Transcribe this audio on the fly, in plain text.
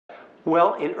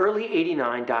Well, in early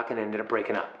 '89, Dokken ended up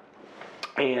breaking up.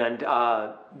 And,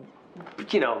 I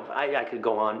could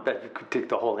go on, but could take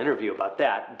the whole interview about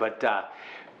that. But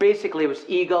basically, it was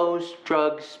egos,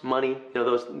 drugs, money,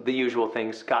 the usual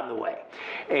things got in the way.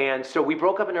 And so we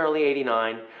broke up in early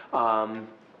 '89,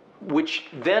 which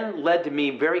then led to me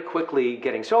very quickly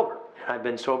getting sober. I've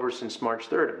been sober since March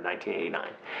 3rd of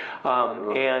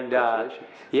 1989.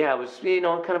 Yeah, it was,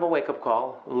 kind of a wake-up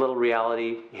call, a little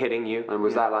reality hitting you. And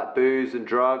was that like booze and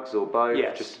drugs or both?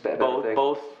 Yes, just a bit of everything?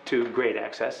 Both to great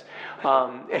excess.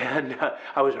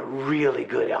 I was a really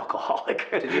good alcoholic.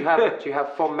 Do you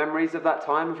have fond memories of that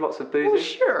time of lots of boozing? Well,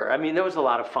 sure. I mean, there was a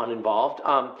lot of fun involved.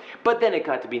 But then it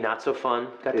got to be not so fun.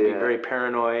 Got to be very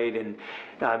paranoid. And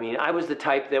I mean, I was the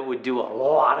type that would do a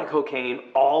lot of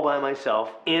cocaine all by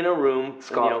myself in a room.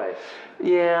 Scarface.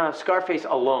 Yeah, Scarface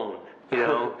alone.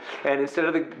 And instead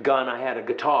of the gun, I had a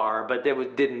guitar, but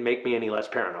that didn't make me any less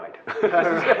paranoid.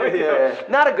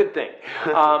 Not a good thing.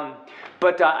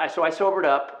 So I sobered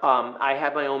up. I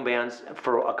had my own bands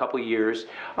for a couple years,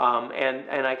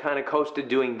 and I kind of coasted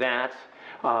doing that.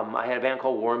 I had a band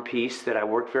called War and Peace that I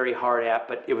worked very hard at,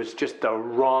 but it was just the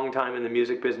wrong time in the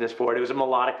music business for it. It was a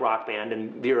melodic rock band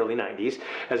in the early '90s,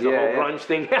 as the whole grunge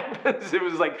thing happens. It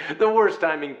was like the worst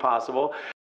timing possible.